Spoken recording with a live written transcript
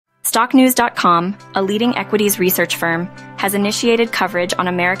StockNews.com, a leading equities research firm, has initiated coverage on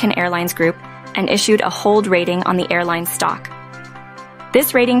American Airlines Group and issued a hold rating on the airline stock.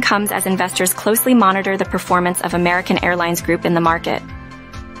 This rating comes as investors closely monitor the performance of American Airlines Group in the market.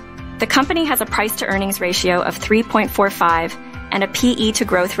 The company has a price-to-earnings ratio of 3.45 and a PE to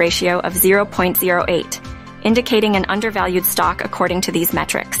growth ratio of 0.08, indicating an undervalued stock according to these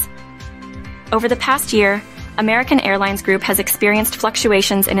metrics. Over the past year, American Airlines Group has experienced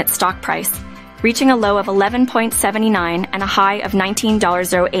fluctuations in its stock price, reaching a low of $11.79 and a high of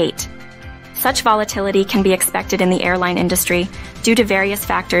 $19.08. Such volatility can be expected in the airline industry due to various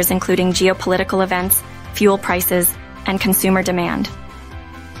factors including geopolitical events, fuel prices, and consumer demand.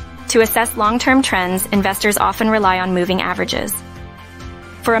 To assess long-term trends, investors often rely on moving averages.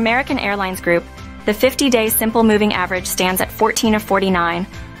 For American Airlines Group, the 50-day simple moving average stands at 14 of 49,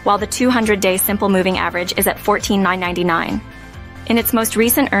 while the 200-day simple moving average is at 14,999. In its most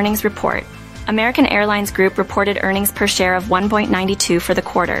recent earnings report, American Airlines Group reported earnings per share of 1.92 for the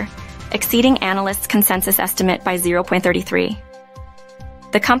quarter, exceeding analysts' consensus estimate by 0.33.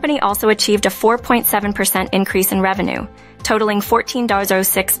 The company also achieved a 4.7% increase in revenue, totaling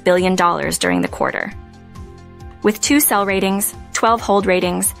 $14.06 billion during the quarter. With 2 sell ratings, 12 hold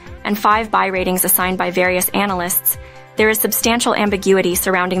ratings, and 5 buy ratings assigned by various analysts, there is substantial ambiguity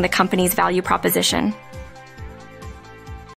surrounding the company's value proposition.